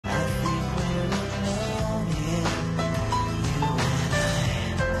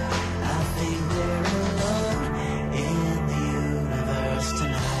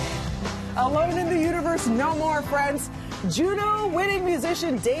Yes, no more, friends. Juno-winning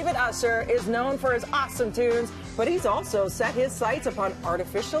musician David Usher is known for his awesome tunes, but he's also set his sights upon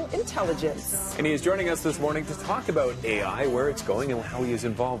artificial intelligence. And he is joining us this morning to talk about AI, where it's going, and how he is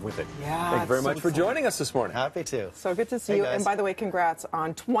involved with it. Yeah, Thank you very much for joining us this morning. Happy to. So good to see you. Guys. And by the way, congrats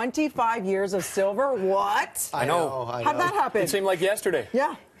on 25 years of silver. What? I know. How'd that happen? It seemed like yesterday.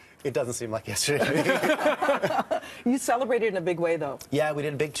 Yeah. It doesn't seem like yesterday. You celebrated in a big way, though. Yeah, we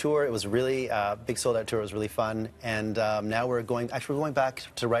did a big tour. It was really big sold-out tour. It was really fun. And now we're going back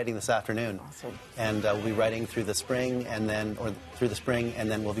to writing this afternoon. Awesome. And we'll be writing through the spring, and then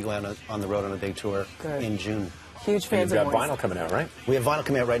we'll be going on the road on a big tour in June. Huge fans of of yours. You've got vinyl coming out, right? We have vinyl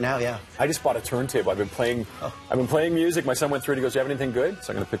coming out right now, yeah. I just bought a turntable. I've been playing music. My son went through it. He goes, "Do you have anything good?"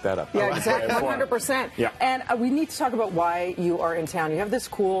 So I'm going to pick that up. Yeah, exactly. 100%. Yeah. And we need to talk about why you are in town. You have this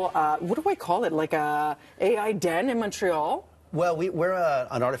cool, what do I call it, like a AI den in Montreal? Well, we're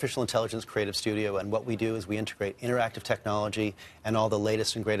an artificial intelligence creative studio, and what we do is we integrate interactive technology and all the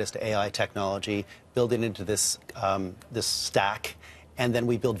latest and greatest AI technology, build it into this stack, and then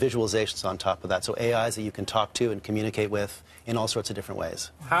we build visualizations on top of that. So AIs that you can talk to and communicate with in all sorts of different ways.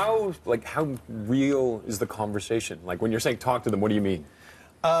 How real is the conversation? Like, when you're saying talk to them, what do you mean?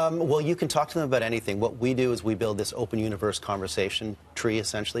 Well, you can talk to them about anything. What we do is we build this open universe conversation tree,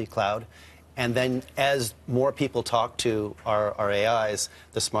 essentially, cloud. And then as more people talk to our AIs,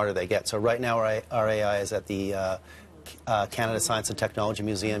 the smarter they get. So right now our AI is at the Canada Science and Technology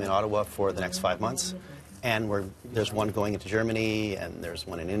Museum in Ottawa for the next 5 months. And there's one going into Germany, and there's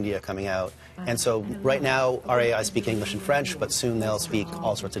one in India coming out. And so right now our AI speak English and French, but soon they'll speak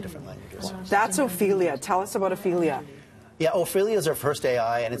all sorts of different languages. That's Ophelia. Tell us about Ophelia. Yeah, Ophelia is our first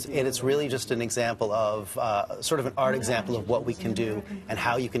AI, and it's really just an example of, sort of an art example of what we can do and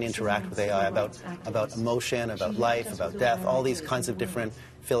how you can interact with AI about emotion, about life, about death, all these kinds of different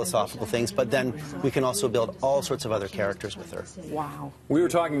philosophical things. But then we can also build all sorts of other characters with her. Wow. We were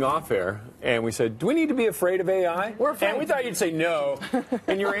talking off air, and we said, do we need to be afraid of AI? We're afraid. And we thought you'd say no,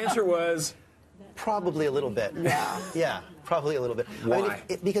 and your answer was? Probably a little bit. Yeah. Yeah, probably a little bit. Why? I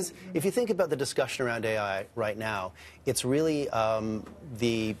mean, because if you think about the discussion around AI right now, it's really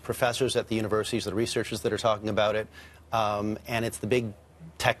the professors at the universities, the researchers that are talking about it, and it's the big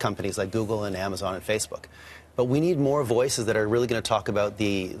tech companies like Google and Amazon and Facebook. But we need more voices that are really going to talk about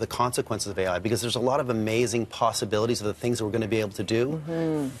the consequences of AI, because there's a lot of amazing possibilities of the things that we're going to be able to do,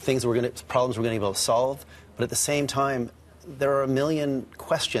 problems we're going to be able to solve. But at the same time, there are a million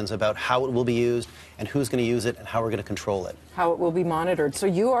questions about how it will be used and who's going to use it and how we're going to control it. How it will be monitored. So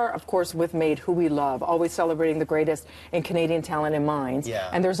you are, of course, with Made, who we love, always celebrating the greatest in Canadian talent and minds. Yeah.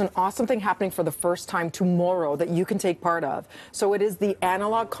 And there's an awesome thing happening for the first time tomorrow that you can take part of. So it is the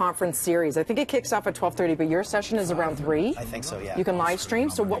Analog Conference Series. I think it kicks off at 12:30, but your session is around 3. I think so, yeah. You can live stream.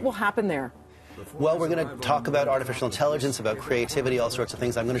 So what will happen there? Well, we're going to talk about artificial intelligence, about creativity, all sorts of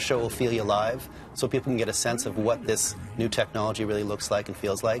things. I'm going to show Ophelia live so people can get a sense of what this new technology really looks like and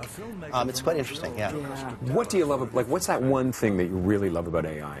feels like. It's quite interesting, yeah. What do you love, what's that one thing that you really love about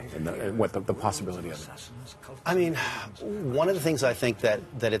AI and what the possibility of it? I mean, one of the things I think that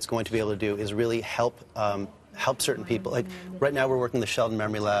it's going to be able to do is really help certain people. Like, right now we're working the Sheldon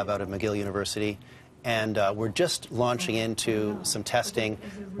Memory Lab out of McGill University, and we're just launching into some testing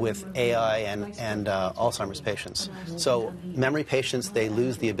with AI and Alzheimer's patients. So memory patients, they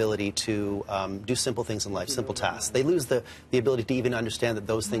lose the ability to do simple things in life, simple tasks. They lose the ability to even understand that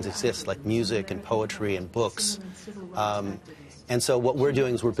those things exist, like music and poetry and books. And so what we're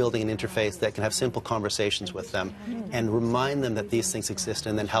doing is we're building an interface that can have simple conversations with them and remind them that these things exist,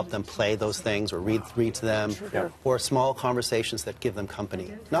 and then help them play those things or read to them, or small conversations that give them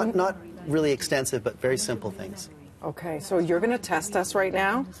company. Not really extensive, but very simple things. Okay, so you're going to test us right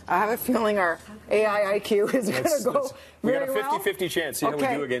now. I have a feeling our AI IQ is going to go very well. We got a 50-50 chance. See how we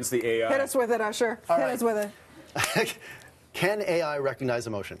do against the AI. Hit us with it, Usher. Hit us with it. Can AI recognize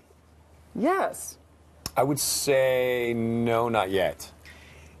emotion? Yes. I would say no, not yet.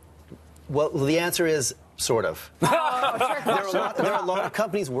 Well, the answer is sort of. There are a lot of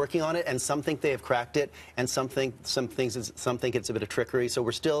companies working on it, and some think they have cracked it, and some think it's a bit of trickery. So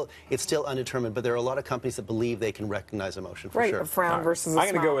it's still undetermined. But there are a lot of companies that believe they can recognize emotion for sure. Right, a frown versus a smile.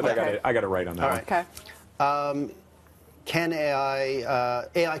 I'm going to go with I got it right on that. Okay. Can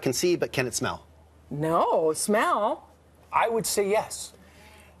AI can see, but can it smell? No, smell. I would say yes.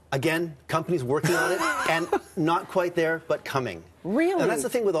 Again, companies working on it, and not quite there, but coming. Really? And that's the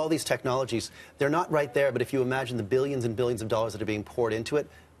thing with all these technologies. They're not right there, but if you imagine the billions and billions of dollars that are being poured into it,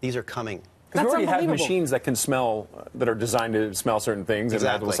 these are coming. Because we already have unbelievable. machines that can smell, that are designed to smell certain things, and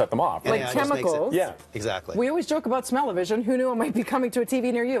that will set them off. Like AI just makes it- chemicals. Yeah. Exactly. We always joke about smell-o-vision. Who knew it might be coming to a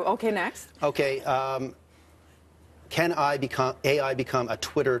TV near you? Okay, next. Okay, can AI become a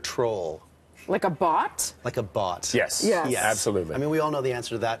Twitter troll? Like a bot? Like a bot? Yes. Yes. Absolutely. I mean, we all know the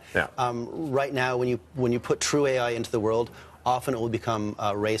answer to that. Yeah. Right now, when you put true AI into the world, often it will become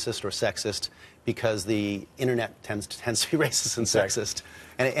racist or sexist because the internet tends to be racist and sexist,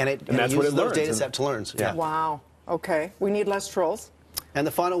 and it that's what uses it those learns, data and- set to learn. Yeah. Wow. Okay. We need less trolls. And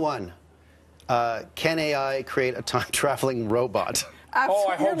the final one: can AI create a time-traveling robot? Oh,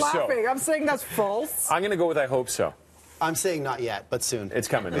 I You're hope so. laughing. I'm saying that's false. I'm going to go with I hope so. I'm saying not yet, but soon. It's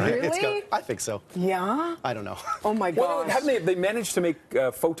coming, right? Really? It's I think so. Yeah? I don't know. Oh, my Well, gosh. haven't they managed to make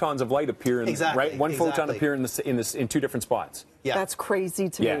photons of light appear in Exactly, right? One photon exactly. appear in two different spots. Yeah. That's crazy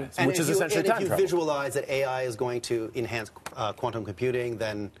to Yeah. me. And Which if is you- essentially and time if you travel. visualize that AI is going to enhance quantum computing,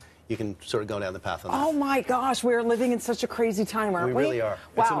 then you can sort of go down the path on that. Oh, my gosh. We're living in such a crazy time, aren't we? We really are.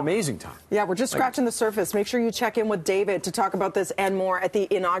 Wow. It's an amazing time. Yeah, we're just scratching the surface. Make sure you check in with David to talk about this and more at the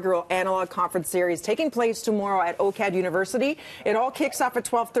inaugural Analog Conference Series taking place tomorrow at OCAD University. It all kicks off at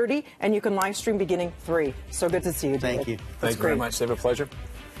 12:30, and you can live stream beginning 3. So good to see you, David. Thank you. Thank you very much. David, a pleasure.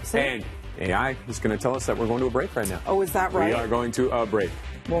 And AI is going to tell us that we're going to a break right now. Oh, is that right? We are going to a break.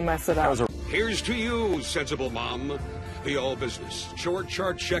 We'll mess it up. Here's to you, sensible mom. The all business, short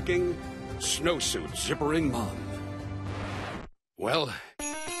chart checking, snowsuit zippering mom. Well,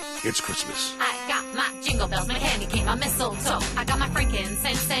 it's Christmas. I got my jingle bells, my candy cane, my mistletoe. I got my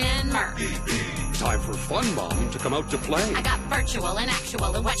frankincense and myrrh. Time for fun mom to come out to play. I got virtual and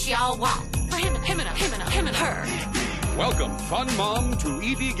actual and what y'all want. For him and her. Welcome, fun mom, to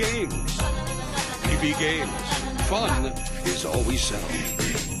EB Games. EB Games. Fun is all we sell.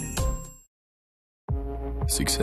 Success